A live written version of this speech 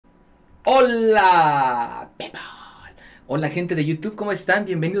Hola, people. Hola gente de YouTube, ¿cómo están?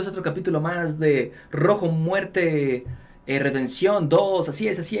 Bienvenidos a otro capítulo más de Rojo Muerte Redención 2, así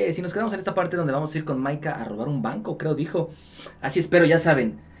es, y nos quedamos en esta parte donde vamos a ir con Maika a robar un banco, creo dijo. Así es, pero ya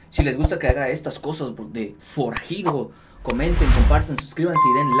saben, si les gusta que haga estas cosas de forajido, comenten, compartan, suscríbanse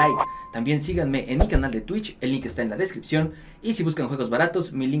y den like. También síganme en mi canal de Twitch, el link está en la descripción. Y si buscan juegos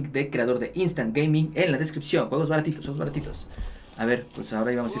baratos, mi link de creador de Instant Gaming en la descripción. Juegos baratitos, juegos baratitos. A ver, pues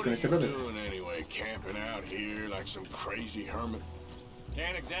ahora íbamos a ir con este brother.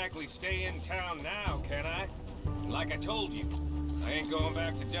 Can't exactly stay in town now, can I? Like I told you, I ain't going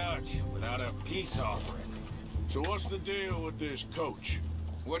back to Dutch without a peace offering. So what's the deal with this coach?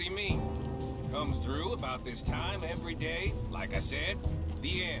 What do you mean? Comes through about this time every day, like I said,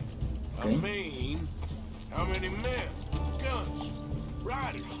 the end. I mean, how many men, guns,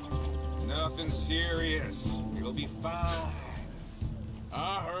 riders? Nothing serious. It'll be fine.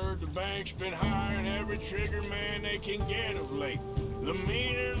 I heard the bank's been hiring every trigger man they can get of late. The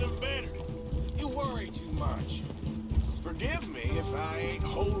meaner, the better. You worry too much. Forgive me if I ain't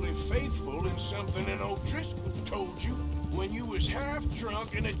wholly faithful in something an old Driscoll told you when you was half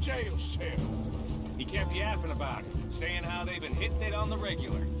drunk in a jail cell. He kept yapping about it, saying how they've been hitting it on the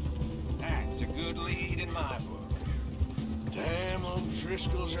regular. That's a good lead in my book. Damn, old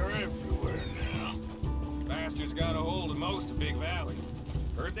Driscolls are everywhere now. Bastards got a hold of most of Big Valley.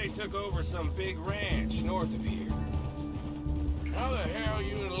 Heard they took over some big ranch north of here. How the hell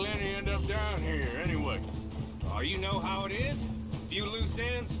you and Lenny end up down here, anyway? Oh, you know how it is? Few loose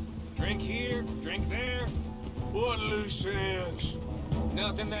ends. Drink here, drink there. What loose ends?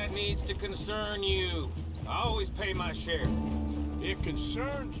 Nothing that needs to concern you. I always pay my share. It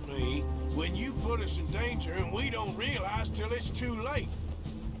concerns me when you put us in danger and we don't realize till it's too late.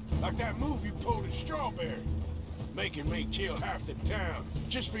 Like that move you pulled at Strawberry. Making me kill half the town,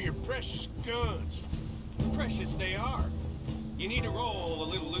 just for your precious guns. Precious they are. You need to roll a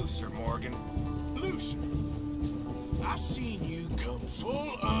little looser, Morgan. Looser? I've seen you come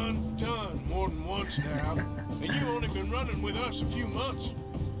full undone more than once now, and you've only been running with us a few months.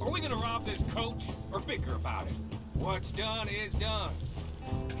 Are we gonna rob this coach, or bicker about it? What's done is done.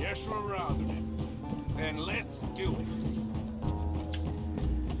 Guess we're robbing it. Then let's do it.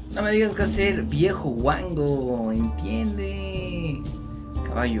 No me digas qué hacer, viejo guango, entiende.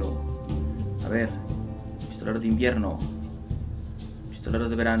 Caballo. A ver, pistolero de invierno. Pistolero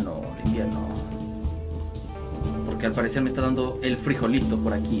de verano, de invierno. Porque al parecer me está dando el frijolito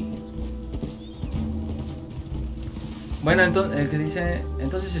por aquí. Bueno, entonces, ¿qué dice?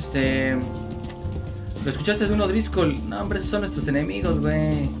 Entonces, ¿lo escuchaste de uno Driscoll? No, hombre, esos son nuestros enemigos,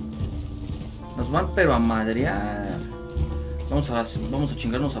 güey. Nos van pero a madrear. Vamos a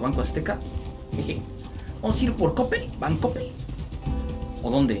chingarnos a Banco Azteca. Jeje. Vamos a ir por Coppel, Banco Coppel.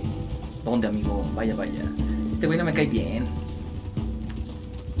 ¿O dónde? ¿Dónde, amigo? Vaya, vaya. Este güey no me cae bien.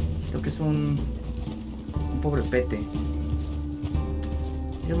 Siento que es un pobre pete.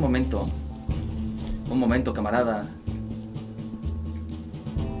 Y un momento, camarada.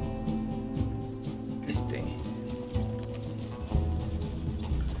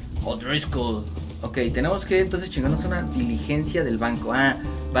 O'Driscoll. Ok, tenemos que entonces chingarnos una diligencia del banco. Ah,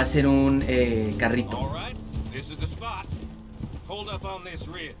 va a ser un carrito.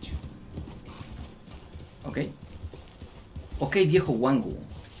 Ok. Ok, viejo guango.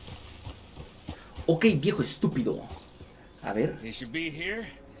 Ok, viejo estúpido. A ver. They should be here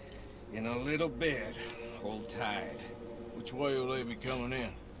in a little bit. Hold tight. Which way will they be coming in?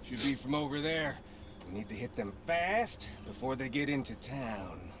 Should be from over there. We need to hit them fast before they get into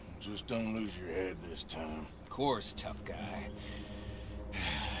town. Just don't lose your head this time. Of course, tough guy.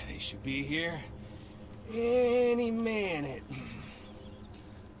 They should be here any minute.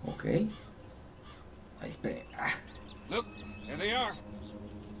 Ok. Ahí, espere. Ah. Look, there they are.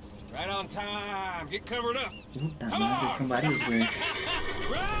 Right on time. Get covered up. Puta madre, son varios, güey.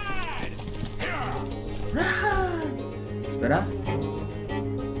 Ride! Espera.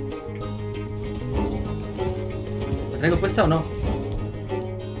 ¿Me traigo puesta o no?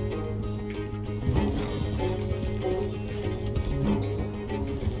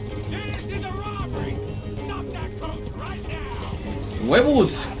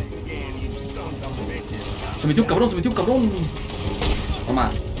 ¡Huevos! Se metió un cabrón, se metió un cabrón.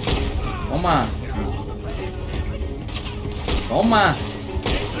 Toma. Toma. Toma.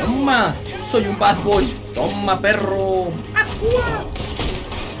 Toma. Soy un bad boy. Toma, perro. ¡Acua!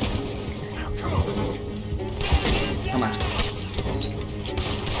 Toma.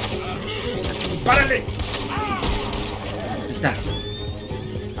 ¡Dispárale! Ahí está.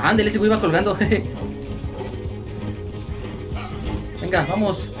 Ándale, ese güey va colgando. Venga,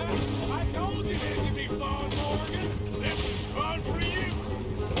 vamos.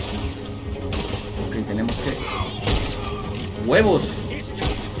 tenemos que... ¡Huevos!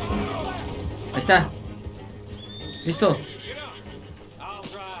 Ahí está. ¿Listo?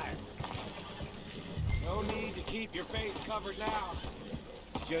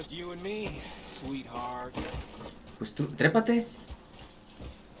 Pues tú, trépate.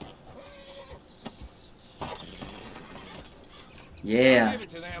 Yeah.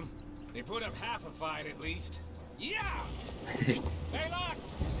 They put up half a fight at least. Yeah. Hey, look.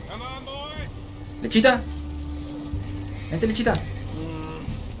 Come on, boy. Lechita. Vente, Lechita.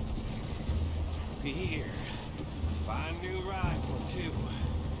 Here. Fine new rifle too.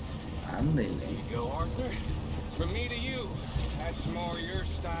 Ándele. There you go, Arthur. From me to you. That's more your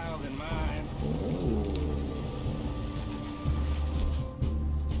style than mine.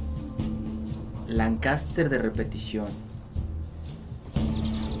 Lancaster de repetición.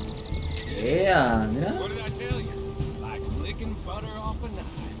 Yeah, mira. What did I tell you? Like licking butter off a knife.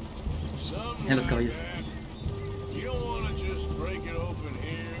 En los caballos. You don't want to just break it open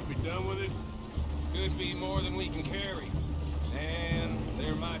here and be done with it? Could be more than we can carry. And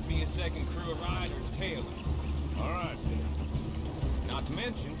there might be a second crew of riders tailing. All right, then. Not to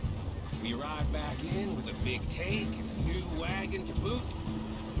mention, we ride back in with a big take and a new wagon to boot.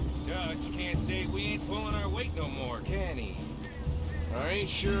 Dutch can't say we ain't pulling our weight no more, can he? I ain't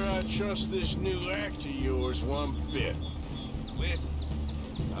sure I trust this new act of yours one bit. Listen,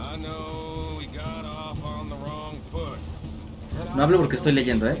 I know we got off on the wrong foot. No hablo porque estoy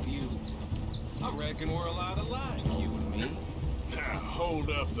leyendo, I reckon we're a lot alike, you and me. Now, hold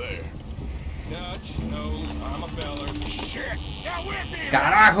up there. Dutch knows I'm a feller. Shit! Now we're being...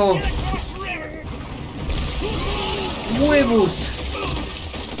 ¡Carajo! Get across the river! ¡Huevos!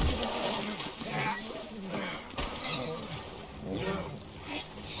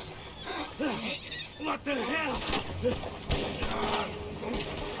 What the hell?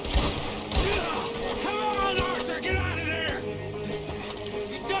 Come on, Arthur, get out of there!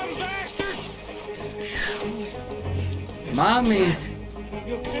 You dumb bastards! ¡Mames!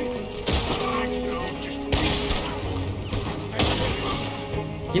 You okay?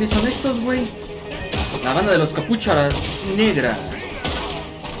 ¿Quiénes son estos, güey? La banda de los capuchas negras.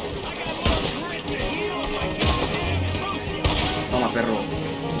 Toma, perro.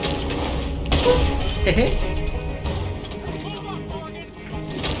 Jeje.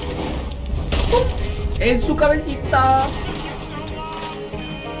 En su cabecita.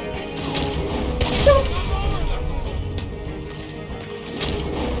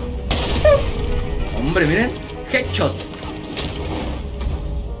 Hombre, miren. Headshot.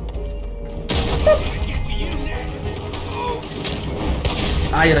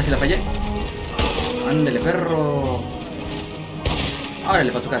 Ay, ahora sí la fallé. Ándele, perro.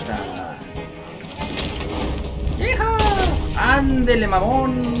 Órale, pa' su casa. ¡Hija! Ándele,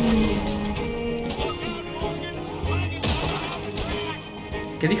 mamón.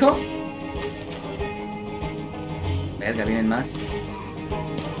 ¿Qué dijo? Verga, vienen más.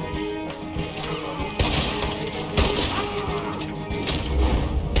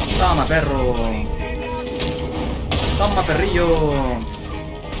 Toma, perro. Toma, perrillo.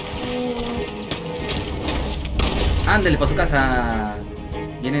 Ándele para su casa.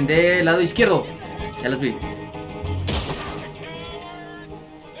 Vienen del lado izquierdo. Ya los vi.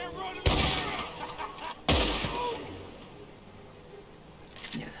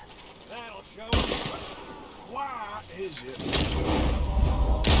 Mierda.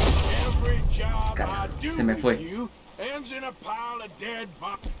 Cara, se me fue.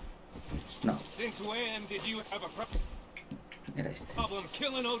 No. Era este.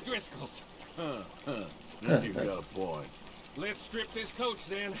 You got a point. Let's strip this coach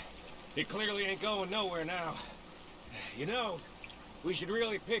then. It clearly ain't going nowhere now. You know, we should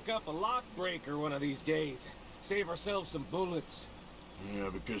really pick up a lock breaker one of these days. Save ourselves some bullets. Yeah,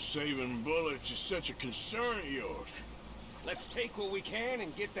 because saving bullets is such a concern of yours. Let's take what we can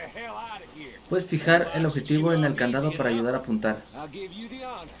and get the hell out of here. Puedes fijar el objetivo en el candado para ayudar a apuntar. I'll give you the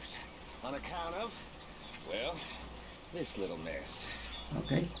honors on account of, well, this little mess.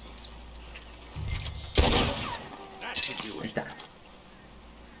 Okay. Ahí está.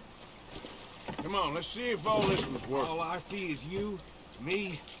 Come on, let's see if all this was worth it. All I see is you,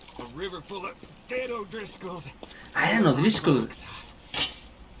 me, a river full of dead O'Driscolls. Ah, eran O'Driscolls.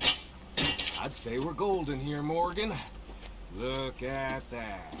 I'd say we're golden here, Morgan. Look at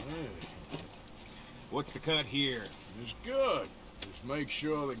that. What's the cut here? It's good. Just make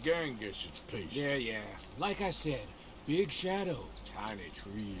sure the gang gets its piece. Yeah. Like I said, big shadow, tiny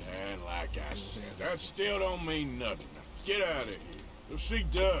tree. And like I said, that still don't mean nothing. Get out of here. Go see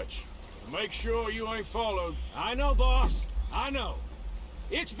Dutch. Make sure you ain't followed. I know, boss. I know.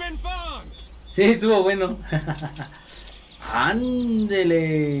 It's been fun. Sí, estuvo bueno.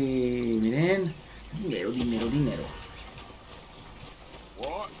 Ándele. Miren. Dinero, dinero, dinero.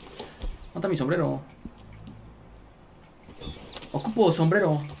 What? ¿Dónde está mi sombrero? Ocupo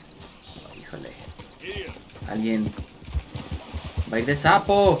sombrero. Oh, híjole. Here. Alguien va a ir de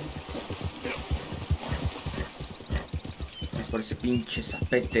sapo. Es por ese pinche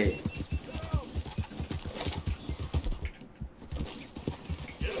zapete.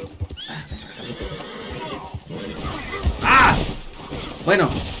 ¡Ah! Bueno,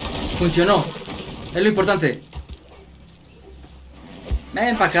 funcionó. Es lo importante.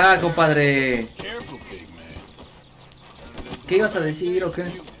 Ven para acá, compadre. Careful, big man. ¿Qué ibas a decir o qué?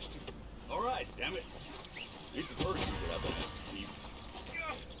 All right, damn it. Ain't the first secret I've been asked to keep.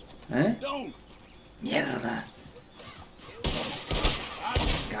 ¿Eh? Don't. Mierda.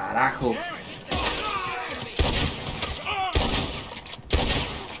 Carajo.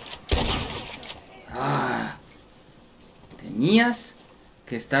 Ah. Tenías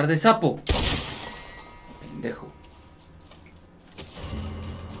que estar de sapo. Pendejo.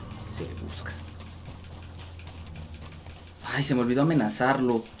 Se busca. Ay, se me olvidó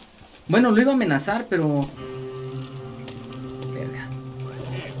amenazarlo. Bueno, lo iba a amenazar, pero... Verga.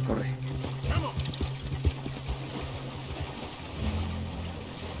 Corre.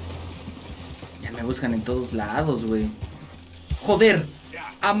 Ya me buscan en todos lados, güey. Joder.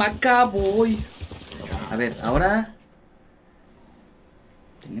 A Macá voy. A ver, ahora...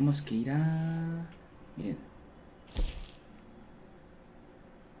 Tenemos que ir a... Miren.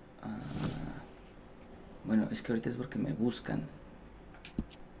 Bueno, es que ahorita es porque me buscan.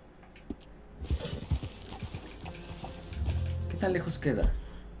 ¿Qué tan lejos queda?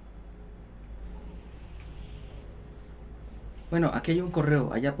 Bueno, aquí hay un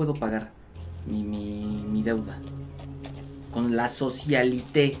correo. Allá puedo pagar mi deuda. Con la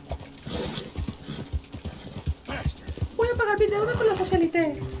socialité. Voy a pagar mi deuda con la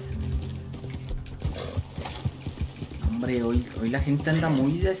socialité. Hombre, hoy la gente anda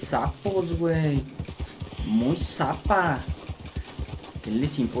muy de sapos, güey. Muy zapa. ¿Qué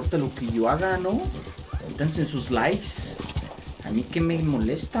les importa lo que yo haga, no? Métanse en sus lives. A mí que me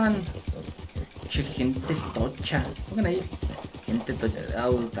molestan. Che, gente tocha. Pongan ahí. Gente tocha.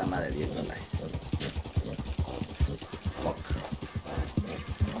 Puta madre, $10. Fuck.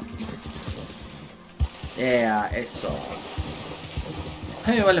 Yeah, eso.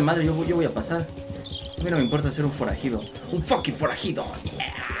 A mí me vale madre, yo voy a pasar. A mí no me importa ser un forajido. Un fucking forajido.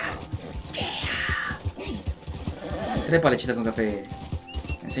 Yeah. Trepa lechita con café.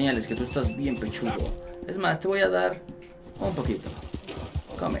 Enséñales que tú estás bien pechudo. Es más, te voy a dar un poquito.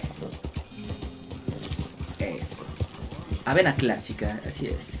 Come. Eso. Avena clásica, así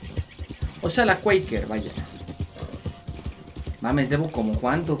es. O sea, la Quaker, vaya. Mames, debo como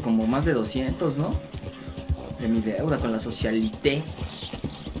cuánto, como más de 200, ¿no? De mi deuda con la socialité.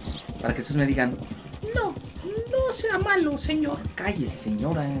 Para que esos me digan, no sea malo, señor. Cállese,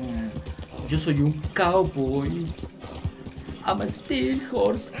 señora. Yo soy un cowboy. I'm a steel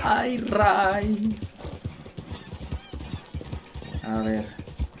horse, I ride. A ver.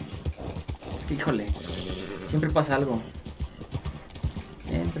 Es que, híjole. Siempre pasa algo.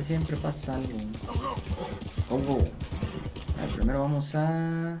 Siempre pasa algo. Oh. A ver, primero vamos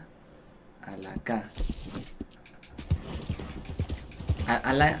a la K.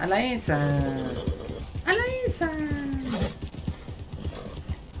 A la esa. A la esa.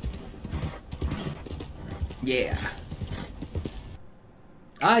 Yeah.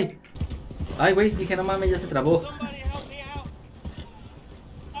 ¡Ay! ¡Ay, güey! Dije, no mames, ya se trabó.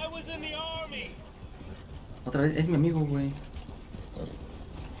 Otra vez, es mi amigo, güey.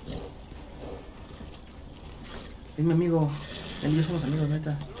 Es mi amigo. Él y yo somos amigos,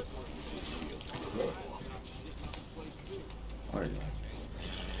 neta. Órale.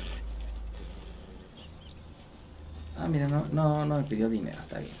 Ah, mira, no me pidió dinero,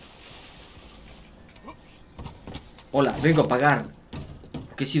 está bien. Hola, vengo a pagar.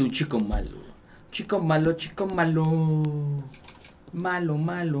 Porque he sido un chico malo. Chico malo, chico malo.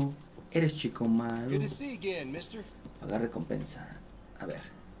 Malo. Eres chico malo. Good to see you again, mister. Pagar recompensa. A ver.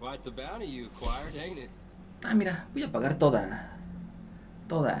 Quite the bounty you acquired, ain't it? Ah, mira, voy a pagar toda.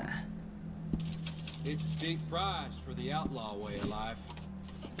 It's a steep price for the outlaw way of life.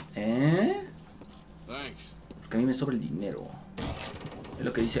 ¿Eh? Thanks. Porque a mí me sobra el dinero. Es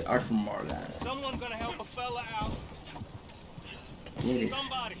lo que dice Arthur Morgan. Someone gonna help a fella out. ¿Qué quieres?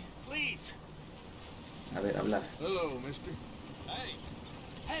 Somebody, please. A ver, hablar. Hello, mister. Hey,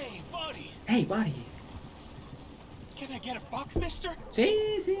 Hey, buddy. Hey, buddy. Can I get a buck, mister? Sí.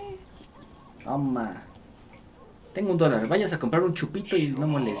 Toma. Tengo $1. Vayas a comprar un chupito y no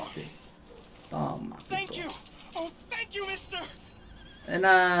moleste. Toma. Thank you. Oh, thank you, mister. De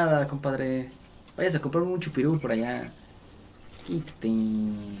nada, compadre. Vayas a comprarme un chupirul por allá. Quítate.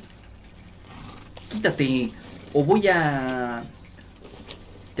 Quítate. O voy a...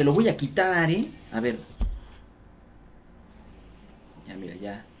 Te lo voy a quitar, ¿eh? A ver. Ya, mira,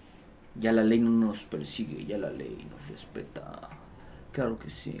 ya. Ya la ley no nos persigue. Ya la ley nos respeta. Claro que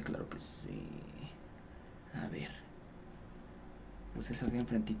sí, claro que sí. A ver. Pues es acá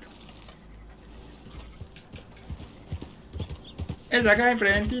enfrentito. Es acá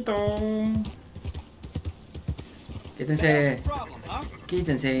enfrentito. Quítense.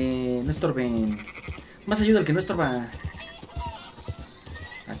 Quítense. No estorben. Más ayuda al que no estorba.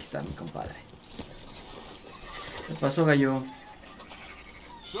 Aquí está mi compadre. ¿Qué pasó, gallo?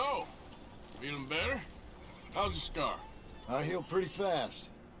 So, feeling better? How's the scar? I heal pretty fast.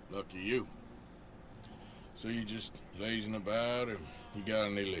 Lucky you. So you just lazing about, or you got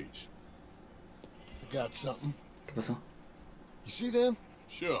any leads? Got something. ¿Qué pasó? You see them?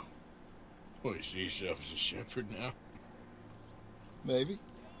 Sure. Well, you see yourself as a shepherd now? Maybe.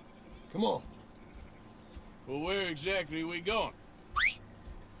 Come on. Well, where exactly are we going?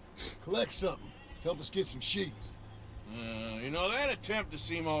 Collect something. Help us get some sheep. You know, that attempt to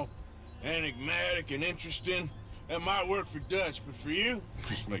seem all enigmatic and interesting, that might work for Dutch, but for you,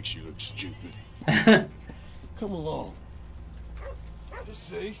 just makes you look stupid. Come along. Just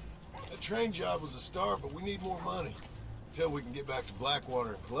see. That train job was a start, but we need more money. Until we can get back to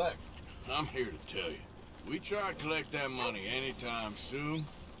Blackwater and collect. I'm here to tell you, we try to collect that money anytime soon,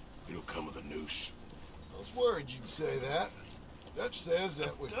 it'll come with a noose. I was worried you'd say that. Dutch says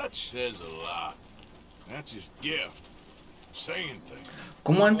that we... Dutch says a lot. That's his gift. Saying things.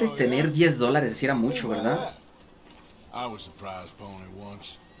 Como antes tener $10 así era mucho, ¿verdad? I was a prize pony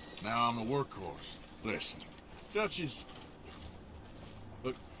once. Now I'm a workhorse. Listen, Dutch is...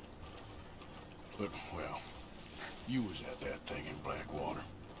 But, well, you was at that thing in Blackwater.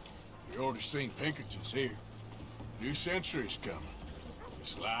 We ought to seen Pinkerton's here. New century's coming.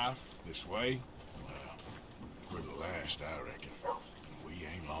 This life, this way, well, we're the last, I reckon. And we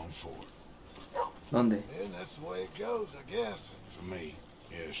ain't long for it. ¿Dónde? And that's the way it goes, I guess. For me,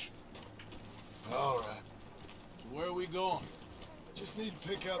 yes. All right. So where are we going? Just need to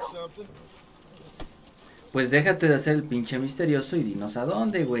pick up something. Pues déjate de hacer el pinche misterioso y dinos a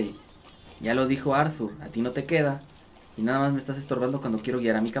dónde, güey. Ya lo dijo Arthur, a ti no te queda. Y nada más me estás estorbando cuando quiero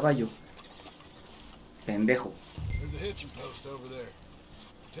guiar a mi caballo. Pendejo. There's a hitching post over there.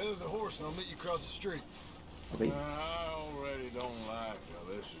 Tether the horse and I'll meet you across the street. Okay. I already don't like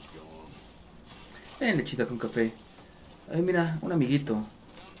how this is going. Ven, lechita con café. Ay, mira, un amiguito.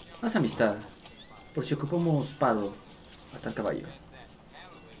 Más amistad. Por si ocupamos paro. Matar caballo.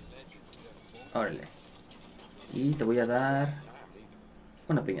 Órale. Y te voy a dar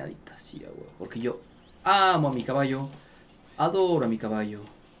una peñadita. Sí, güey. Porque yo amo a mi caballo. Adoro a mi caballo.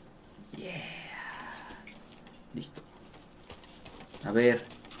 Yeah. Listo. A ver.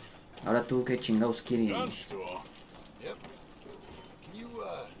 Ahora tú, ¿qué chingados quieres? Gun store. Yep. Can you,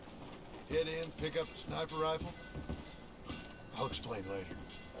 head in, pick up the sniper rifle? I'll explain later.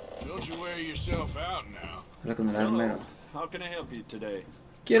 Don't you wear yourself out now. Habla con el armero. How can I help you today?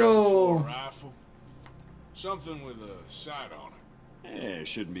 Quiero... Rifle. Something with a sight on it. Yeah, it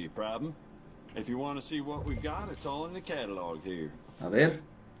shouldn't be a problem. If you want to see what we've got, it's all in the catalog here. A ver.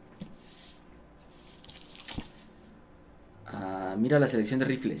 Mira la selección de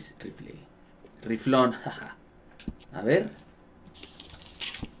rifles. Riflón. A ver.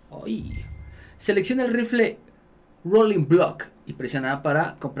 Ay. Selecciona el rifle Rolling Block y presiona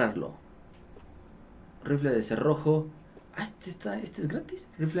para comprarlo. Rifle de cerrojo. Ah, este es gratis.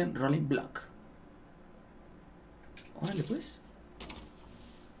 Rifle Rolling Block. Órale, pues.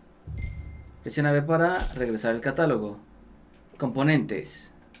 Presiona B para regresar al catálogo.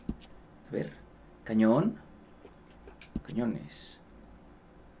 Componentes. A ver. Cañón. Cañones.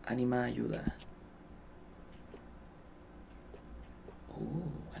 Ánima, ayuda.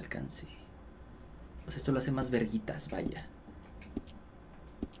 Alcance. Pues esto lo hace más verguitas, vaya.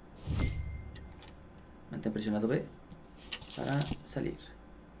 Mantén presionado B para salir.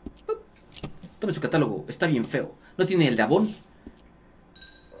 Tome su catálogo, está bien feo. ¿No tiene el de Avon?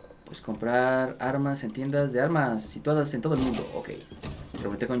 Pues comprar armas en tiendas de armas situadas en todo el mundo. Ok.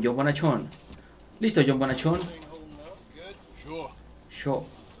 Pregunté con John Bonachón. Listo, John Bonachón. Sure. Show.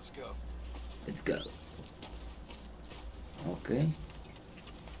 Let's go. Let's go. Ok.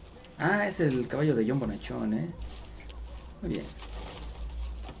 Ah, es el caballo de John Bonachón, ¿eh? Muy bien.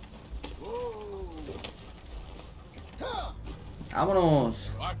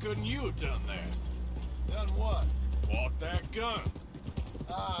 Vámonos. Why couldn't you have done that? Done what? Bought that gun.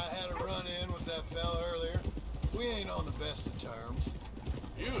 I had a run-in with that fella earlier. We ain't on the best of terms.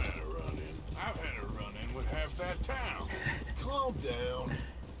 You had a run-in. I've had a run-in with half that town. Calm down.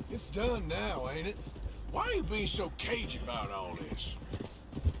 It's done now, ain't it? Why are you being so cagey about all this?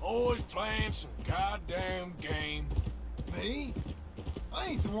 Always playing some goddamn game. Me? I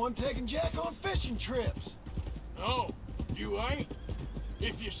ain't the one taking Jack on fishing trips. No, you ain't.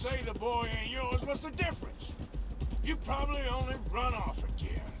 If you say the boy ain't yours, what's the difference? You probably only run off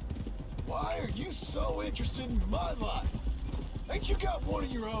again. Why are you so interested in my life? Ain't you got one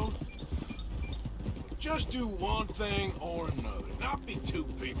of your own? Just do one thing or another. Not be two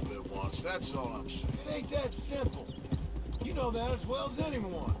people at once, that's all I'm saying. It ain't that simple. You know that as well as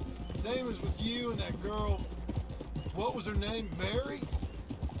anyone. Same as with you and that girl... What was her name? Mary?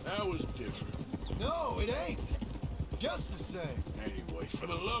 That was different. No, it ain't. Just the same. Anyway, for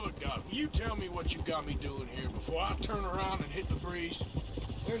the love of God, will you tell me what you got me doing here before I turn around and hit the breeze?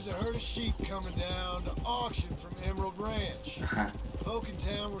 There's a herd of sheep coming down to auction from Emerald Ranch. Folk in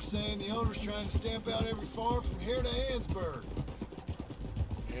town were saying the owner's trying to stamp out every farm from here to Ansburg.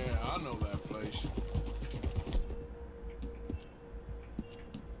 Yeah, I know that place.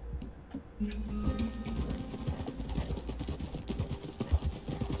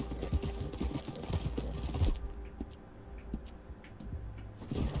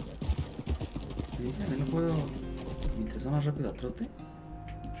 ¿Qué dice? ¿No puedo mientras va más rápido a trote?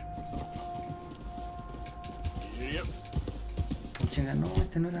 Yep. Chinga, no,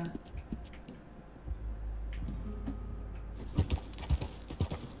 este no era.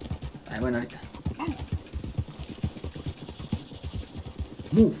 Ay, bueno, ahorita.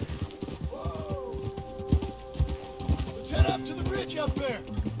 Move. Let's head up to the bridge up there.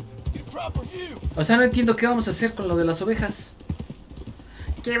 Get a proper view. O sea, no entiendo qué vamos a hacer con lo de las ovejas.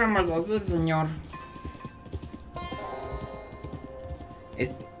 ¿Qué vamos a hacer, señor?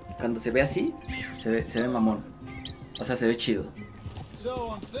 Cuando se ve así, se ve mamón. O sea, se ve chido. So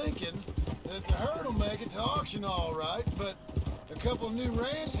I'm thinking that the herd will make it to auction all right, but a couple of new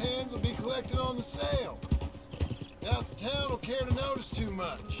ranch hands will be collected on the sale. Doubt the town will care to notice too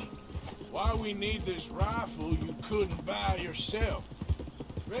much. Why we need this rifle you couldn't buy yourself?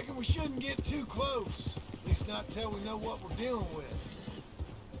 Reckon we shouldn't get too close. At least not till we know what we're dealing with.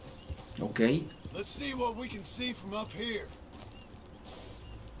 Ok. Let's see what we can see from up here.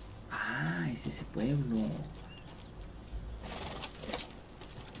 Ah, es ese pueblo.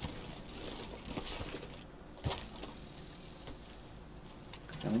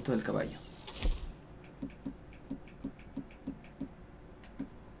 Campamento del caballo.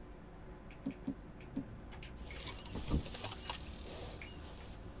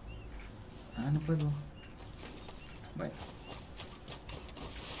 Ah, no puedo. Bueno.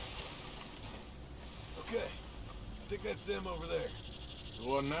 Okay, I think that's them over there.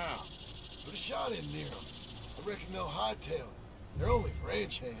 What now? Put a shot in near them. I reckon they'll hightail it. They're only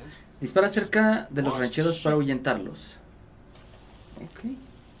ranch hands. Dispara cerca de los rancheros para ahuyentarlos. Ok.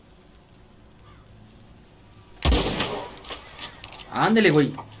 Ándele,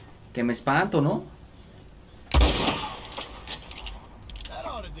 güey. Que me espanto, ¿no? That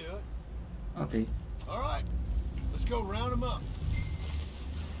ought to do it. Ok. All right, let's go round them up.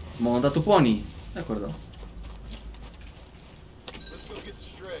 Monta tu pony. De acuerdo. Let's go get the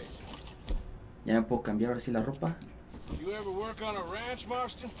strays. Ya me puedo cambiar ahora sí la ropa. You ever work on a ranch,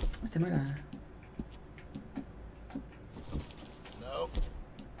 Marston? Este no era. Nope.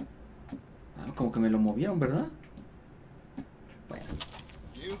 Ah, como que me lo movieron, ¿verdad? Bueno.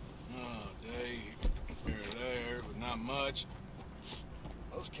 You? Oh, day here or there, but not much.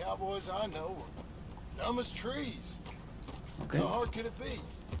 Those cowboys I know are dumb as trees. Ok. How hard could it be?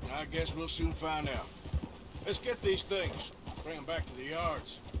 I guess we'll soon find out. Let's get these things. Bring them back to the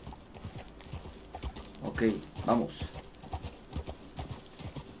yards. Ok, vamos.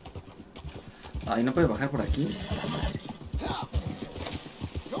 Ay, no puede bajar por aquí.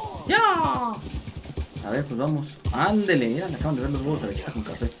 ¡Ya! A ver, pues vamos. Ándele, mira, le acaban de ver los huevos a la chica con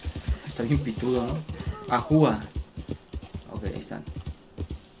café. Está bien pitudo, ¿no? Ajúa. Ok, ahí están.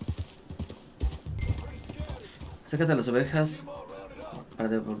 Sácate a las ovejas para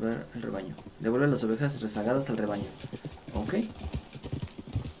devolver el rebaño. Devuelve las ovejas rezagadas al rebaño. Ok.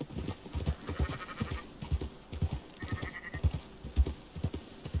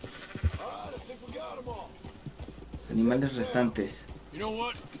 Animales restantes. You know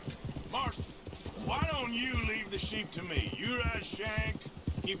what? Marston, why don't you leave the sheep to me? You ride Shank,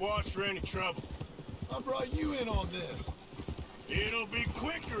 keep watch for any trouble. I brought you in on this. It'll be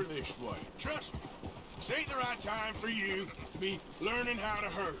quicker this way. Trust me. This ain't the right time for you to be learning how to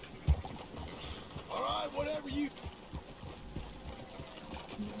herd. All right, whatever you...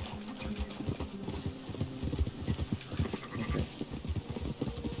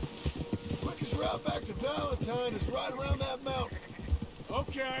 Quickest route back to Valentine is right around that mountain.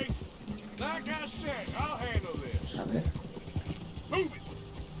 Okay. Like I said, I'll handle this. A ver. Move it.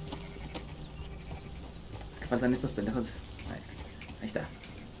 Es que faltan estos pendejos. Ahí está.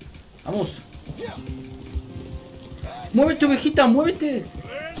 Vamos. Yeah. Muévete, ovejita, muévete.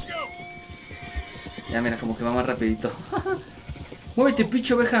 Let's go. Ya mira, como que va más rapidito. Muévete,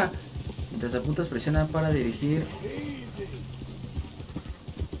 pinche oveja. Mientras apuntas, presiona para dirigir. Easy.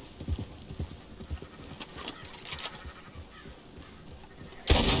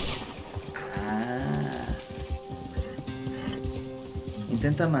 Ah.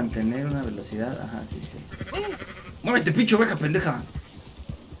 Intenta mantener una velocidad. Ajá, sí, sí. Muévete, pinche oveja, pendeja.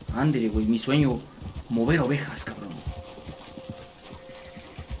 Ándale, güey, mi sueño. Mover ovejas, cabrón.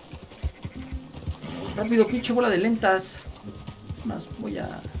 Rápido, pinche bola de lentas. Es más, voy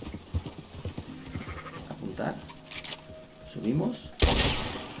a apuntar. Subimos.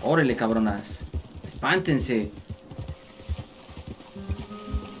 Órale, cabronas. Espántense.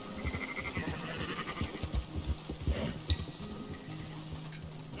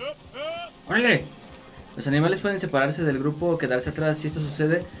 ¡Órale! Los animales pueden separarse del grupo o quedarse atrás. Si esto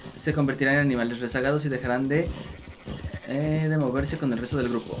sucede, se convertirán en animales rezagados y dejarán de moverse con el resto del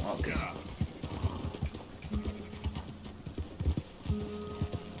grupo. Ok.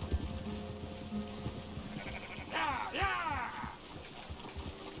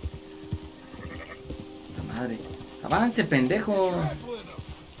 La madre. ¡Avance, pendejo!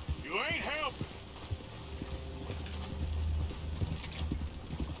 You ain't helping.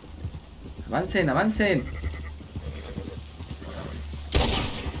 ¡Avancen, avancen!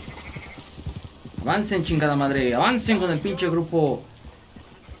 ¡Avancen, chingada madre! ¡Avancen con el pinche grupo!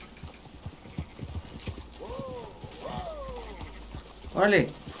 ¡Órale!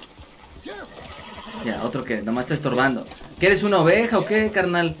 Ya, otro que nomás está estorbando. ¿Qué eres, una oveja o qué,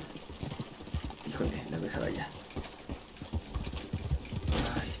 carnal? Híjole, la oveja de allá.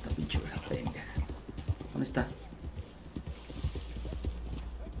 Ay, esta pinche oveja pendeja. ¿Dónde está?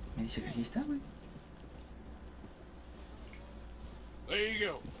 Me dice que aquí está, güey. There you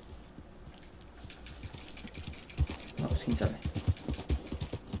go. No, pues quién sabe.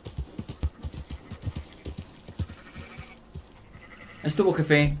 Ahí estuvo,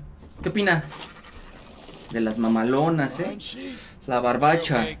 jefe. ¿Qué opina? De las mamalonas, Fine sheep. La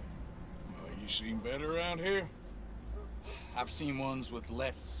barbacha. Well, you seen better around here? I've seen ones with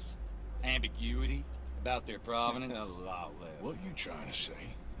less ambiguity about their provenance. A lot less. What you trying to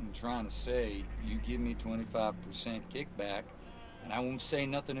say? I'm trying to say, you give me 25% kickback, and I won't say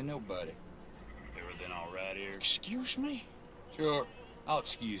nothing to nobody. Everything all right here? Excuse me? Sure, I'll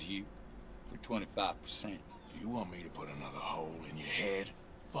excuse you for 25%. You want me to put another hole in your head?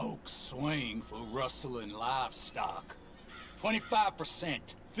 Folks swing for rustling livestock.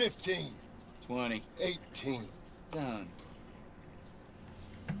 25%. 15. 20. 18. Done.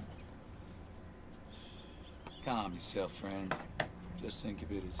 Calm yourself, friend. Just think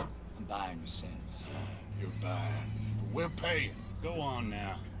of it as I'm buying your sins. You're buying. We're paying. Go on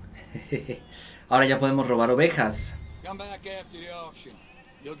now. Ahora ya podemos robar ovejas. Come back after the auction.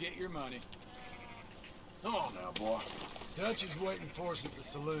 You'll get your money. Come on now, boy. Dutch is waiting for us at the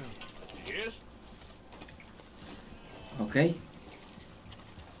saloon. Yes? Ok.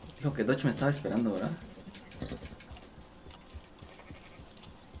 Dijo que Dutch me estaba esperando, ¿verdad?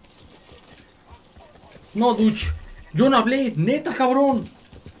 No, Dutch. Yo no hablé. Neta, cabrón.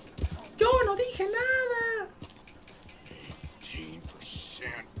 Yo no dije nada. 18%.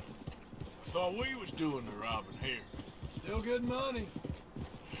 I thought we was doing the robbing here. Still good money.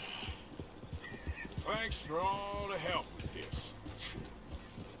 Thanks for all the help with this.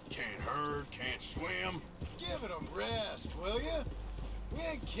 Can't herd, can't swim. Give it a rest, will ya? We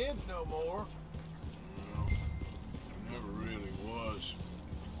ain't kids no more. No, never really was.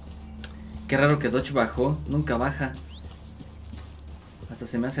 Qué raro que Dutch bajó. Nunca baja. Hasta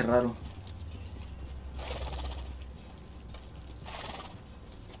se me hace raro.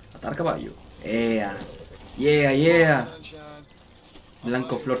 Matar caballo. Yeah. Yeah, yeah. Sunshine.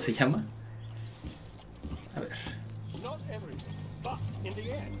 Blanco Flor se llama. A ver. Not everything, but in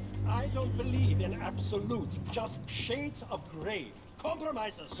the end, I don't believe in absolutes, just shades of gray.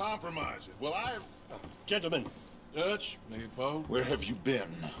 Compromises. Compromise it. Well, Gentlemen, Dutch, Leopold. Where have you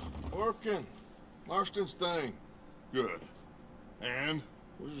been? Working. Marston's thing. Good. And?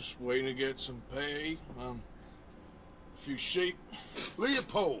 We're just waiting to get some pay. A few sheep.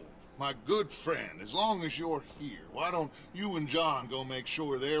 Leopold, my good friend, as long as you're here, why don't you and John go make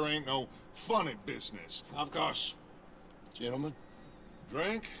sure there ain't no funny business? Of course. Gentlemen.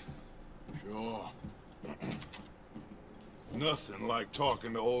 Drink? Sure. Nothing like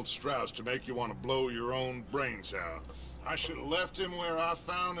talking to old Strauss to make you want to blow your own brains out. I should have left him where I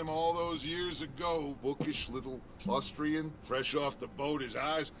found him all those years ago. Bookish little Austrian, fresh off the boat, his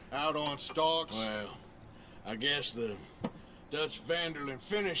eyes out on stalks. Well, I guess the Dutch Vanderlyn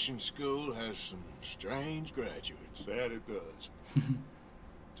Finishing School has some strange graduates. That it does.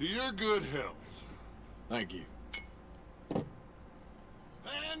 To your good health. Thank you.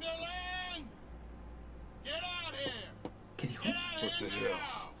 Vanderlyn! Get out here! ¿Qué dijo? Get out What the here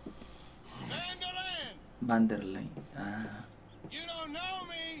hell? now! Vanderlyn! Vanderlyn. Ah. You don't know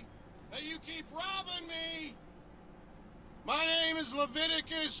me, but you keep robbing me! My name is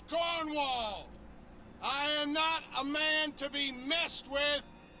Leviticus Cornwall. I am not a man to be messed with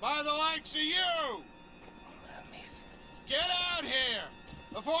by the likes of you! Get out here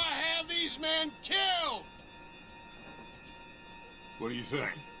before I have these men killed! What do you think?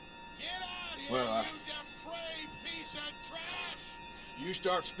 Get out here, Well, you depraved piece of trash! You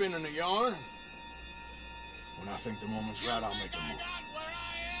start spinning the yarn. When I think the moment's right, I'll make a I move. got where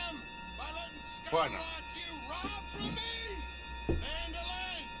I am by letting Why scum not? like you rob from me!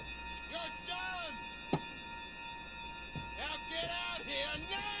 Vanderlyn, you're done! Now get out here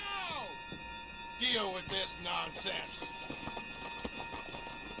now! Deal with this nonsense.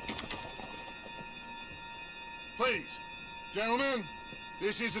 Please, gentlemen,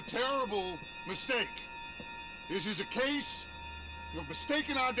 this is a terrible mistake. This is a case of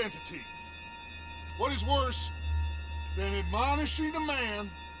mistaken identity. What is worse than admonishing a man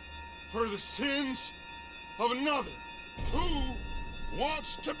for the sins of another who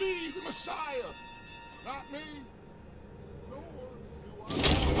wants to be the Messiah? Not me. Nor do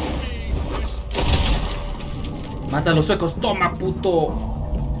I want to be this. Mata a los suecos. Toma, puto.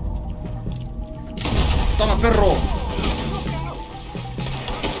 Toma, perro.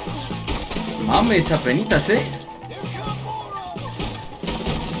 Mames, apenitas,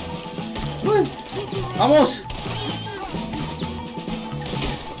 Uy, vamos.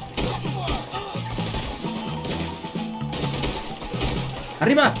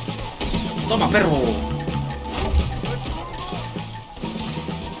 Arriba. Toma, perro.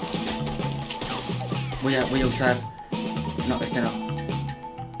 Voy a usar. No, este no.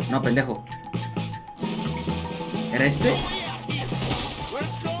 No, pendejo. ¿Era este?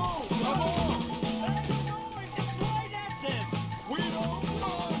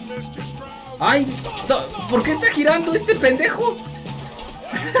 ¡Ay! ¿Por qué está girando este pendejo?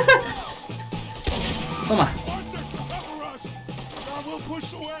 Toma.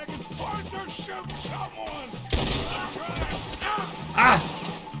 ¡Ah!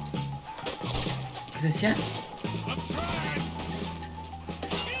 ¿Qué decía?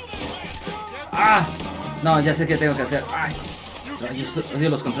 ¡Ah! No, ya sé qué tengo que hacer. ¡Ay! Yo odio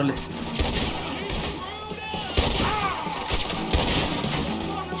los controles.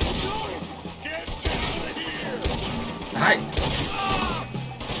 ¡Ay!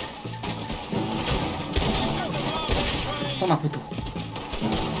 Toma, puto.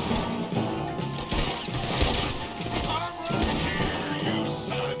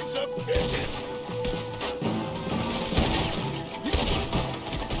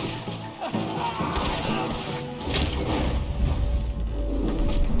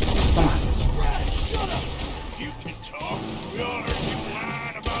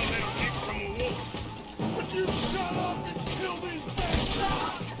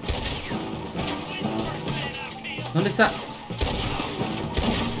 ¿Dónde está?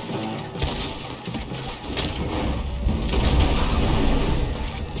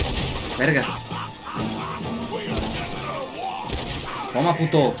 Verga. Toma,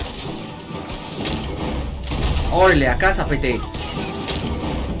 puto. Órale, a casa, pete.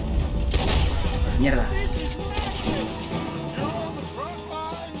 Mierda.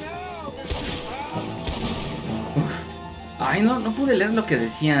 Uf. Ay, no pude leer lo que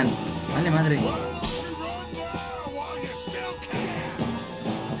decían. Vale, madre.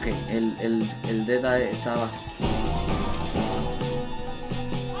 Ok, el Dead Eye estaba.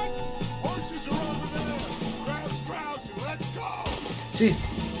 Sí.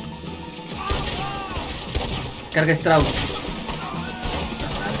 Carga Strauss.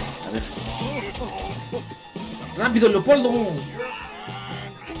 A ver. ¡Rápido, Leopoldo!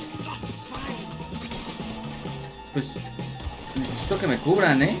 Pues necesito que me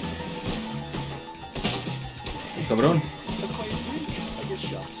cubran, Cabrón.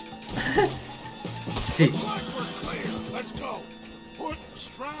 Sí.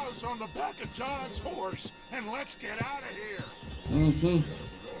 Sí.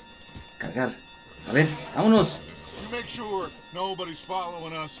 Cargar. A ver, vámonos. make sure nobody's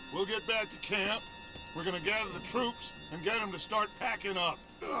following us. We'll get back to camp. We're gonna gather the troops and get them to start packing up.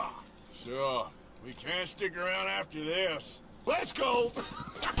 Sure. We can't stick around after this. Let's go!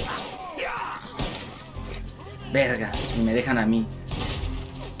 Verga, y me dejan a mí.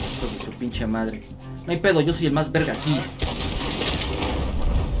 Hijos de su pinche madre. No hay pedo, yo soy el más verga aquí.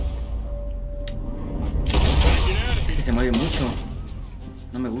 Este se mueve mucho.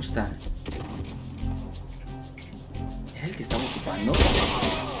 No me gusta. ¿Era el que estaba ocupando?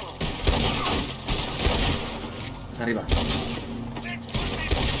 Más arriba.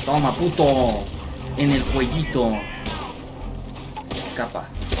 Toma, puto. En el cuellito. Escapa.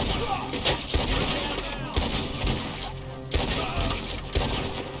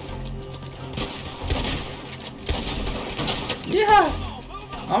 ¡Hija!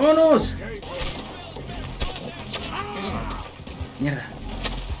 ¡Vámonos! Mierda.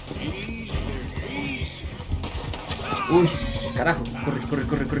 Uy, carajo. Corre, corre,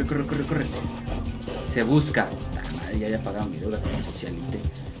 corre, corre, corre, corre, corre. Se busca. Ah, madre, ya haya pagado mi deuda con el socialite.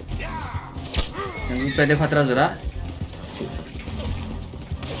 Hay un pendejo atrás, ¿verdad? Sí.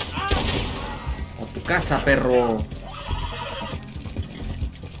 A tu casa, perro.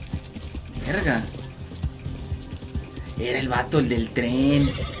 Verga. Era el vato, el del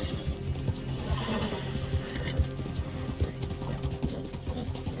tren.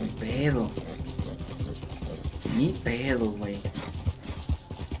 Mi pedo. Mi pedo, güey.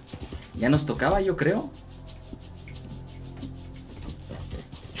 Ya nos tocaba, yo creo.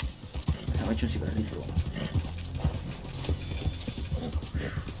 Me he hecho un cigarrito.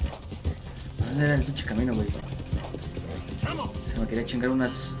 ¿Dónde era el pinche camino, güey? Se me quería chingar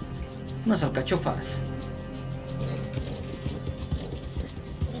unas alcachofas.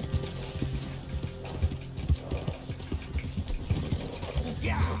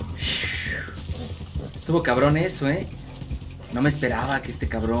 Estuvo cabrón eso, No me esperaba que este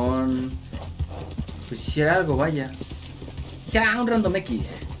cabrón pues hiciera algo, vaya. Ya, un random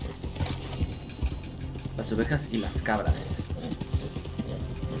X. Las ovejas y las cabras.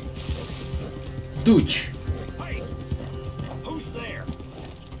 Dutch.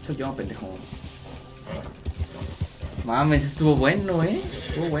 Soy yo, pendejo. Mames, estuvo bueno,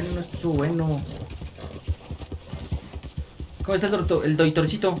 Estuvo bueno, estuvo bueno. ¿Cómo está el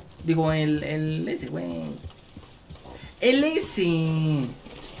doctorcito? Digo, el ese, güey. El ese.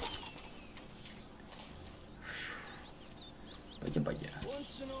 Vaya, vaya.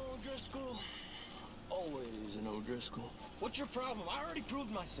 What's your problem? I already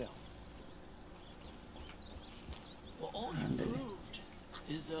proved myself. Well, all you proved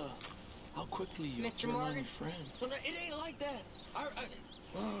is how quickly you turn on your friends. So no, it ain't like that. I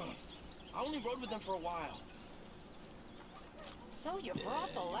only rode with them for a while. So you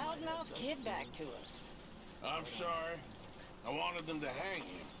brought the loudmouth kid back to us. I'm sorry. I wanted them to hang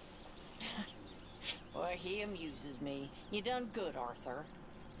him. Boy, he amuses me. You done good, Arthur.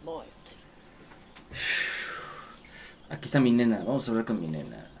 Loyalty. Aquí está mi nena. Vamos a hablar con mi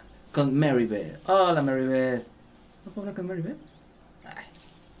nena. Con Marybeth. Hola, Marybeth. ¿No puedo hablar con Marybeth? Ay,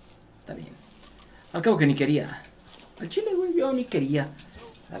 está bien. Al cabo que ni quería. Al chile, güey, yo ni quería.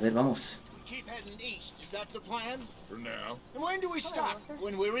 A ver, vamos. Keep heading east. Is that the plan? For now. And when do we stop?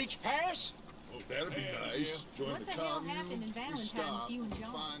 When we reach Paris? Oh, that'd be nice. Join What the the hell commune. happened in We Valentine's, stop, you and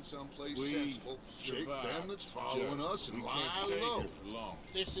John? find someplace We sensible, shake them that's following us, and We can't lie stay low. here for long.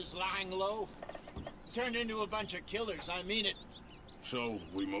 This is lying low. Turned into a bunch of killers, I mean it. So,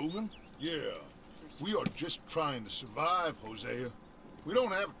 we moving? Yeah. We are just trying to survive, Hosea. We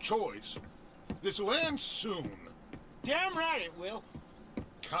don't have a choice. This'll end soon. Damn right it will.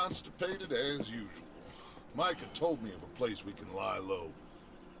 Constipated as usual. Micah told me of a place we can lie low.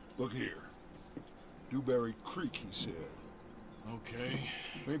 Look here. Dewberry Creek, he said. Okay.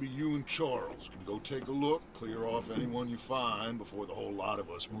 Maybe you and Charles can go take a look, clear off anyone you find before the whole lot of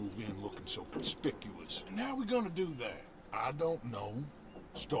us move in looking so conspicuous. And how we gonna do that? I don't know.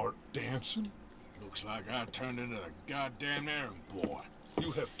 Start dancing? Looks like I turned into the goddamn errand boy.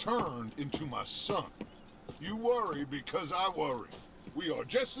 You have turned into my son. You worry because I worry. We are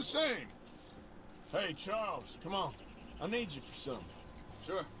just the same. Hey, Charles, come on. I need you for something.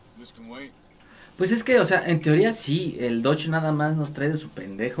 Sure, this can wait. Pues es que, o sea, en teoría sí, el Dodge nada más nos trae de su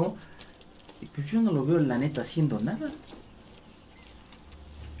pendejo. Y pues yo no lo veo, la neta, haciendo nada.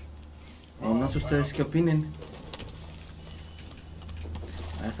 O no sé ustedes qué opinen.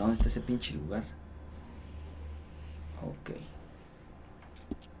 A ver, ¿hasta dónde está ese pinche lugar? Ok.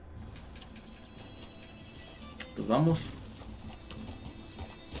 Pues vamos.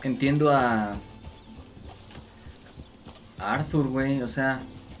 Entiendo a Arthur, güey, o sea,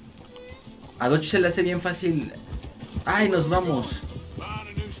 a Dodge se le hace bien fácil Ay, nos vamos. Find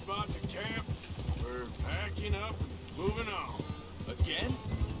a new spot to camp. We're packing up and moving on. Again?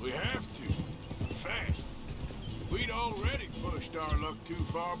 We have to. Fast. We'd already pushed our luck too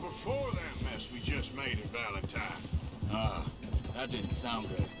far before that mess we just made at Valentine. That didn't sound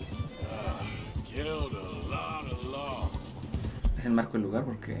good. Killed a lot of law. Dejen marco el lugar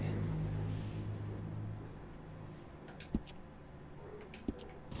porque...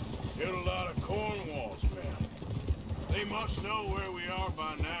 Killed a lot of Cornwall's men. They must know where we are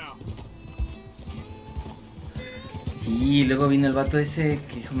by now. Sí, luego vino el vato ese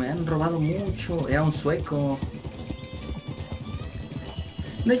que dijo, me han robado mucho. Era un sueco.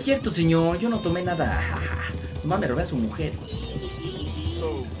 No es cierto, señor, yo no tomé nada. Nomás me robé a su mujer.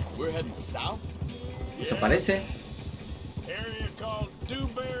 So, we're heading south? Eso parece. Area called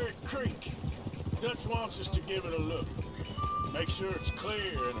Dewberry Creek. Dutch wants us to give it a look. Make sure it's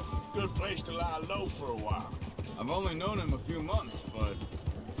clear and a good place to lie low for a while. I've only known him a few months, but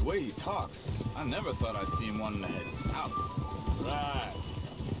the way he talks, I never thought I'd see him wanting to head south. Right.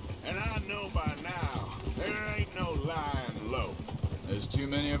 And I know by now, there ain't no lying low. There's too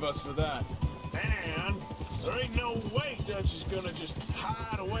many of us for that. And there ain't no way Dutch is gonna just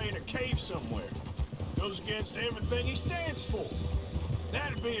hide away in a cave somewhere. Goes against everything he stands for.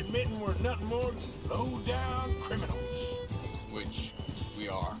 That'd be admitting we're nothing more than low-down criminals. Which we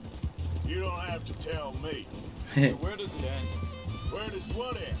are. You don't have to tell me. So where does it end? Where does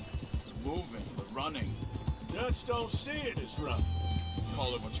what end? The moving, the running. Dutch don't see it as running.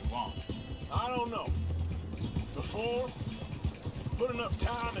 Call it what you want. I don't know. Before, put enough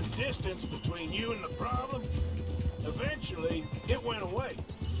time and distance between you and the problem, eventually it went away.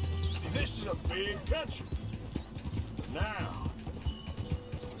 This is a big country. But now,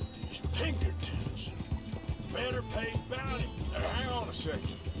 with these Pinkertons, better paid bounty. Hang on a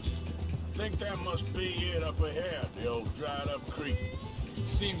second. I think that must be it up ahead, the old dried up creek.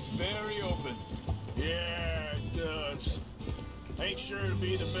 Seems very open. Yeah, it does. Ain't sure to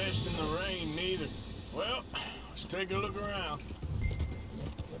be the best in the rain, neither. Well, let's take a look around.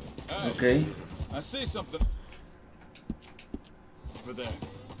 Hey, Ok. I see something. Over there.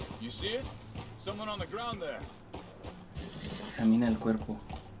 You see it? Someone on the ground there. Examina el cuerpo.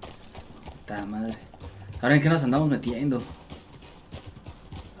 Puta madre. Ahora en qué nos andamos metiendo.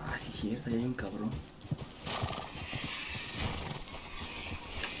 Ah, sí, cierto, ahí hay un cabrón.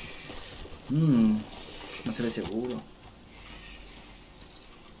 No se ve seguro.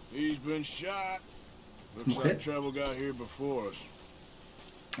 He's been shot. Looks Mujer. like trouble got here before us.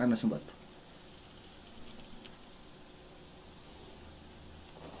 Ah, no es un vato.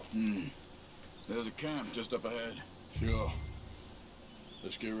 There's a camp just up ahead. Sure.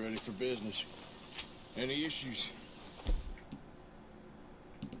 Let's get ready for business. Any issues?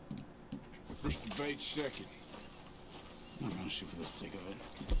 First debate's second. I'm not gonna shoot for the sake of it.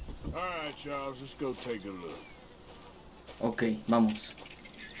 All right, Charles, let's go take a look. Ok, vamos.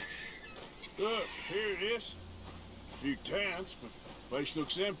 Look, here it is. A few tents, but the place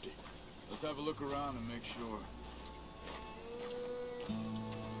looks empty. Let's have a look around and make sure.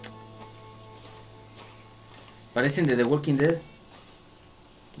 Parecen de The Walking Dead.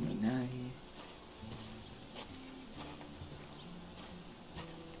 Aquí no hay nadie.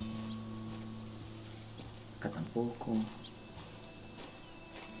 Acá tampoco.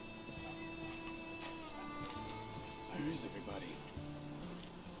 Where is everybody?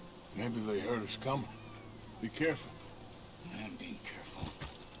 Maybe they heard us coming. Be careful. I'm being careful.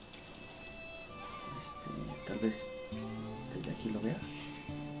 Tal vez desde aquí lo vea.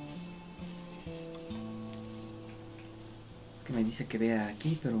 Es que me dice que vea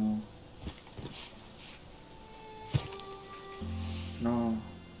aquí, pero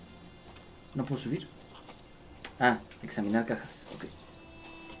no puedo subir. Ah, examinar cajas. Ok.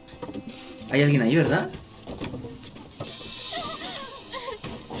 Hay alguien ahí, ¿verdad?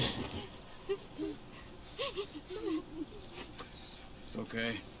 It's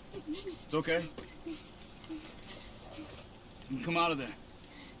okay. It's okay. You can come out of there.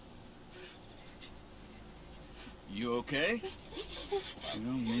 You okay? You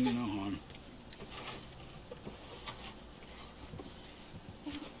don't mean no harm.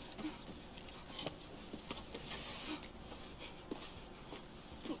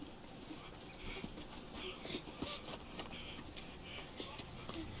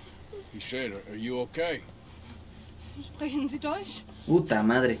 He said, are you okay? Sprechen Sie Deutsch? Puta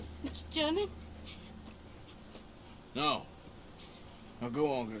madre. It's German? No. Now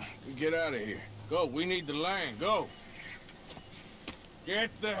go on, get out of here. Go, we need the land, go. Get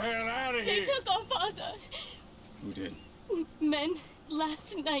the hell out of They here. took our father. Who did? Men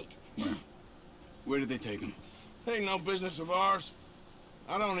last night. Where? Where did they take him? Ain't no business of ours.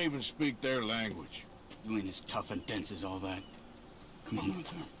 I don't even speak their language. You ain't as tough and dense as all that. Come on,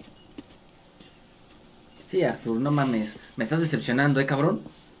 Arthur. Sí, Arthur, no mames. Me estás decepcionando, cabrón.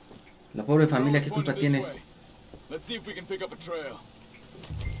 La pobre familia, ¿qué culpa tiene? Let's see if we can pick up a trail.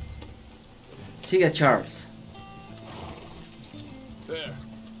 Sigue a Charles. There.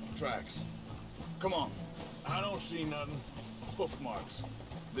 Tracks. Come on. I don't see nothing. Hoof marks.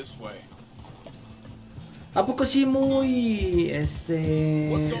 This way. ¿A poco sí muy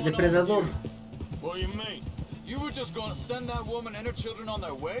depredador? What do you mean? You were just gonna send that woman and her children on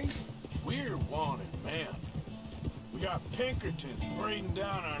their way? We're wanted, man. We got Pinkertons breathing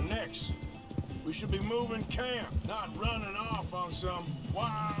down our necks. We should be moving camp, not running off on some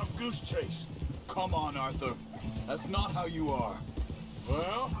wild goose chase. Come on, Arthur. That's not how you are.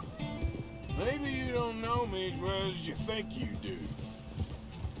 Well, maybe you don't know me as well as you think you do.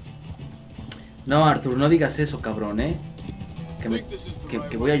 No, Arthur, no digas eso, cabrón,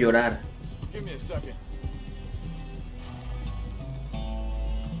 que voy a llorar. Give me a second.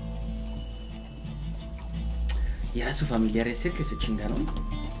 ¿Y era su familiar ese que se chingaron?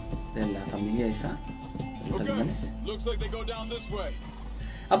 ¿De la familia esa? ¿De los alemanes?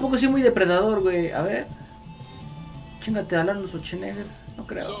 ¿A poco sí muy depredador, güey? A ver. Chíngate a Arnold Schwarzenegger. No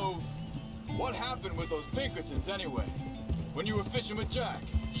creo. So, what happened with those Pinkertons anyway? When you were fishing with Jack?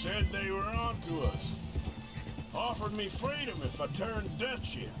 Said they were on to us. Offered me freedom if I turned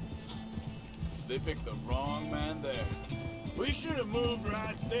Dutch in. They picked the wrong man there. We should have moved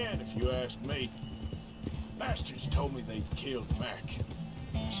right then, if you ask me. Bastards told me they'd killed Mac.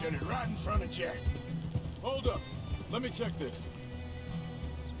 Said it right in front of Jack. Hold up. Let me check this.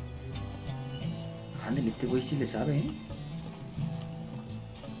 Ándale, este güey sí le sabe,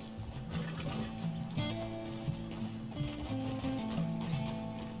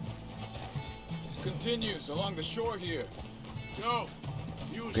 Continues along the shore here. So,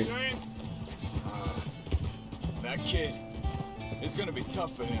 you were saying? That kid. It's gonna be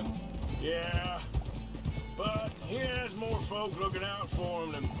tough for him. Yeah. But he has more folk looking out for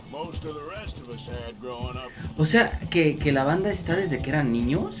him than most of the rest of us had growing up. O sea, que la banda está desde que eran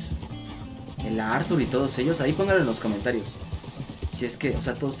niños. El Arthur y todos ellos. Ahí pónganlo en los comentarios. Si es que, o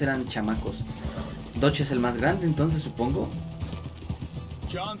sea, todos eran chamacos. Dutch es el más grande, entonces supongo.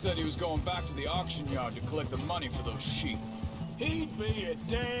 John said he was going back to the auction yard to collect the money for those sheep. He'd be a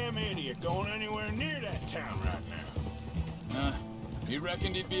damn idiot going anywhere near that town right now. He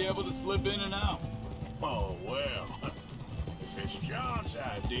reckoned he'd be able to slip in and out. Oh, well. If it's John's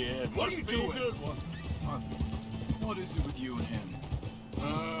idea, it must be a good one. Arthur, what is it with you and him?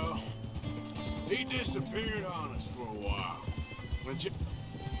 He disappeared on us for a while. Wait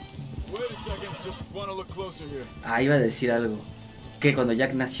a second, just want to look closer here. Ah, iba a decir algo. Que cuando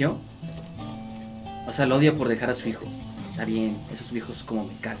Jack nació, o sea, lo odia por dejar a su hijo. Está bien, esos viejos como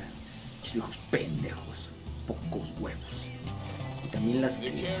me cagan. Esos viejos pendejos, pocos huevos. Y también las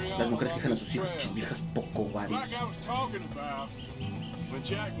mujeres que dejan a sus hijos, esos viejas poco varios. Like I was talking about when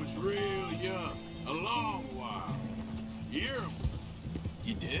Jack was real young, a long while. You hear him?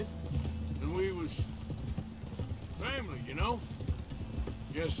 You did? And we was family, you know?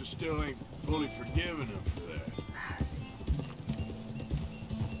 Guess I still ain't fully forgiven him for that.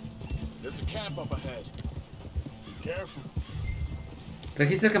 There's a camp up ahead. Be careful.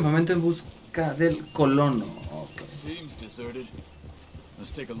 Registra el campamento en busca del colono. Okay. Seems deserted.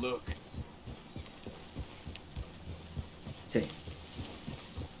 Let's take a look. Sí.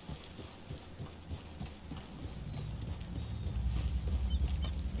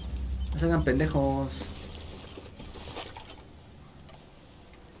 No se hagan pendejos.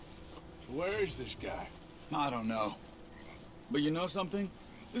 Where is this guy? I don't know. But you know something?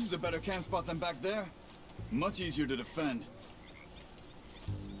 This is a better camp spot than back there. Much easier to defend.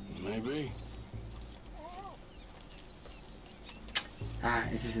 Maybe. Ah,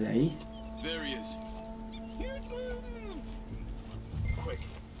 ¿es ese de ahí? There he is. Quick,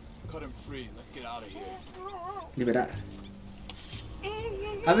 cut him free and let's get out of here. Liberar.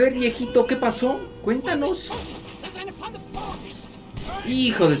 A ver, viejito, ¿qué pasó? Cuéntanos.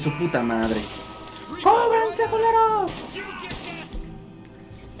 Hijo de su puta madre. ¡Cóbranse, culero!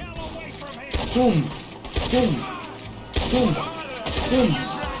 ¡Pum! ¡Pum! ¡Pum! ¡Pum!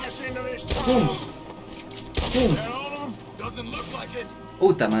 ¡Pum! ¡Pum!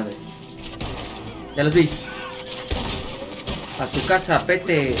 ¡Puta madre! Ya los vi. A su casa,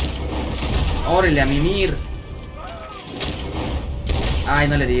 pete. ¡Órale, a mimir! Ay,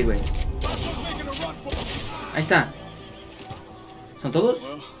 no le di, güey. Ahí está. ¿Son todos?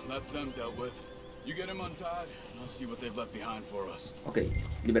 Ok,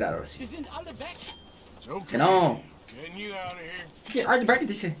 liberar ahora sí. Que no. Sí,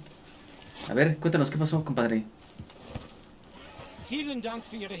 dice. A ver, cuéntanos qué pasó, compadre. Vielen Dank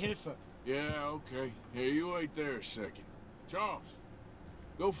für Ihre Hilfe. Yeah, okay. Here, you wait there a second. Charles,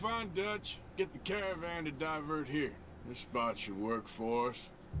 go find Dutch, get the caravan to divert here. This spot should work for us.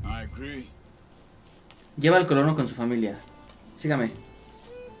 I agree. Lleva al colono con su familia. Sígame.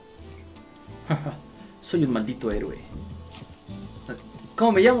 Soy un maldito héroe.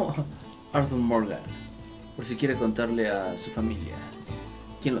 ¿Cómo me llamo? Arthur Morgan. Por si quiere contarle a su familia.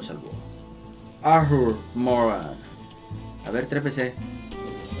 ¿Quién lo salvó? Arthur Morgan. A ver, trépese.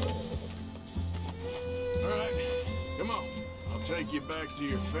 Take you back to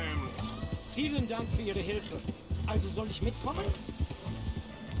your family. Vielen Dank für Ihre Hilfe. Also soll ich mitkommen?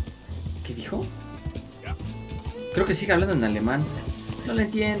 ¿Qué dijo? Creo que sigue hablando en alemán. No le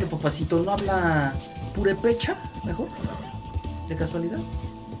entiende, papacito. ¿No habla purepecha? ¿Mejor? ¿De casualidad?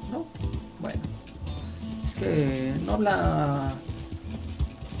 ¿No? Bueno. Es que no habla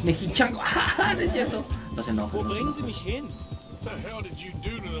mexichango. No es cierto. No se enoja. Wo bringen Sie mich hin? What the hell did you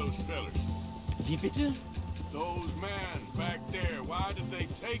do to those fellas? Wie bitte? Those men back there, why did they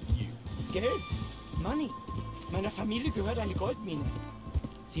take you? Geld. Money. Meiner Familie gehört eine Goldmine.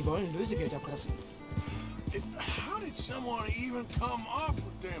 Sie wollen Lösegeld erpressen. How did someone even come up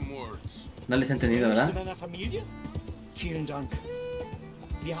with them words? No les he entendido, ¿verdad? Zu deiner Familie? Vielen Dank.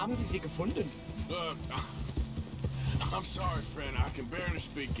 Wie haben Sie sie gefunden? Look, I'm sorry, friend. I can barely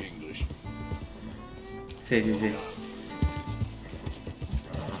speak English. Sí, sí, sí.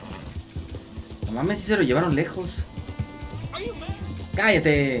 No mames, si se lo llevaron lejos.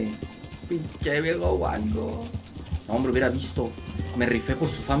 ¡Cállate! Pinche viejo guango. No, hombre, hubiera visto. Me rifé por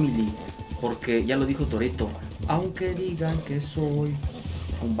su family. Porque ya lo dijo Toretto. Aunque digan que soy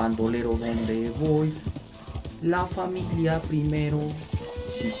un bandolero donde voy. La familia primero.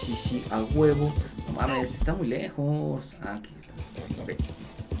 Sí, sí, sí, a huevo. No mames, está muy lejos. Aquí está. Okay.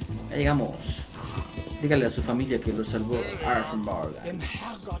 Ya llegamos. Dígale a su familia que lo salvó Arthur Morgan. Dem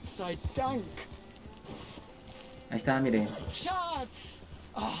Herrgott sei Dank. Ahí está, mire. Schatz!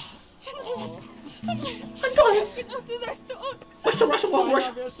 Andreas! Ich dachte, du seist tot.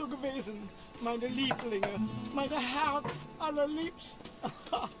 Meiner wärst du gewesen. Meine Lieblinge. Meine Herz allerliebst.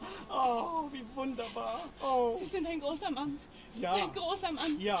 Oh, wie wunderbar. Oh. Sie sind ein großer Mann. Ja. Ein großer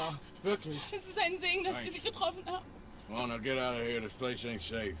Mann. Ja, wirklich. Es ist ein Segen, dass wir Sie getroffen haben. Come on, now get out of here. This place ain't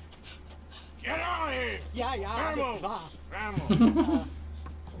safe. Get out of here! Ja, ja, Vamos. ist klar. Vamos.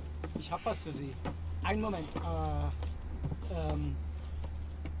 Ich hab was für Sie. Einen Moment.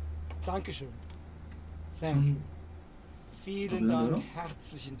 Dankeschön. Thank you. Vielen Dank.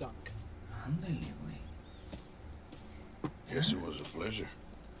 Herzlichen Dank. Ándale, güey. Yes, it was a pleasure.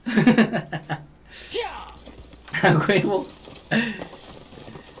 A huevo.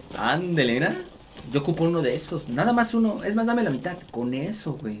 Ándale, mira. Yo ocupo uno de esos. Nada más uno. Es más, dame la mitad. Con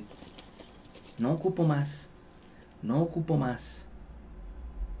eso, güey. No ocupo más. No ocupo más.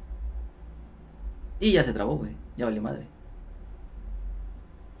 Y ya se trabó, güey. Ya valió madre.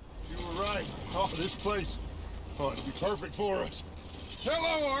 You were right. Oh, this place. Oh, it'd be perfect for us.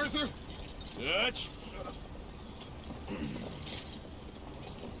 Hello, Arthur. Dutch.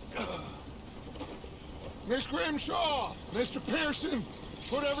 Miss Grimshaw, Mr. Pearson,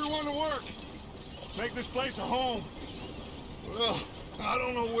 put everyone to work. Make this place a home. Well, I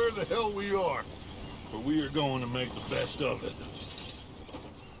don't know where the hell we are, but we are going to make the best of it.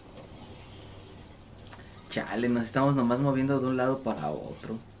 Chale, nos estamos nomás moviendo de un lado para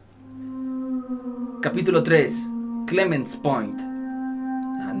otro. Capítulo 3. Clemens Point.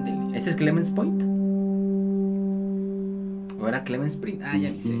 Ándale. ¿Ese es Clemens Point? ¿O era Clemens Point? Ah, ya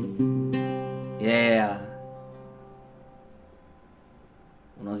ni sé. Yeah.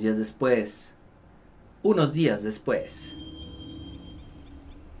 Unos días después.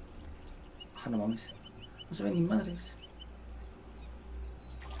 Ah, no mames. No se ven ni madres.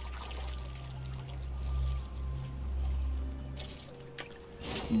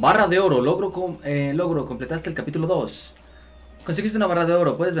 Barra de oro, logro, completaste el capítulo 2. Conseguiste una barra de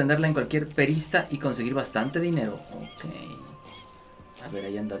oro, puedes venderla en cualquier perista y conseguir bastante dinero. Ok. A ver,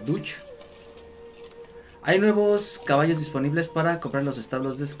 ahí anda Dutch. Hay nuevos caballos disponibles para comprar en los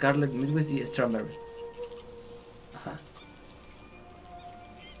establos de Scarlet, Midwest y Strawberry. Ajá.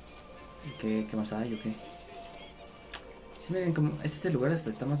 ¿Qué más hay o qué? Sí, miren, como este lugar hasta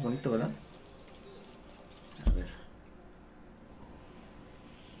está más bonito, ¿verdad? A ver.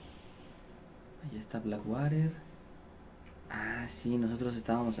 Ahí está Blackwater. Ah, sí, nosotros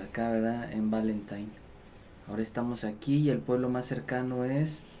estábamos acá, ¿verdad? En Valentine. Ahora estamos aquí y el pueblo más cercano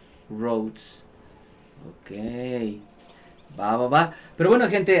es Rhodes. Ok. Va. Pero bueno,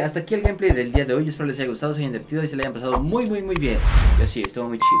 gente, hasta aquí el gameplay del día de hoy. Yo espero les haya gustado, se hayan divertido y se le hayan pasado muy bien. Yo sí, estuvo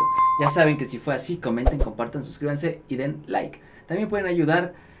muy chido. Ya saben que si fue así, comenten, compartan, suscríbanse y den like. También pueden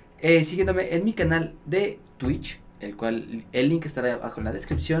ayudar siguiéndome en mi canal de Twitch, el link estará abajo en la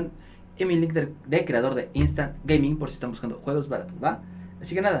descripción. Y mi link de creador de Instant Gaming, por si están buscando juegos baratos, ¿va?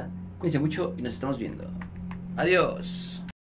 Así que nada, cuídense mucho y nos estamos viendo. Adiós.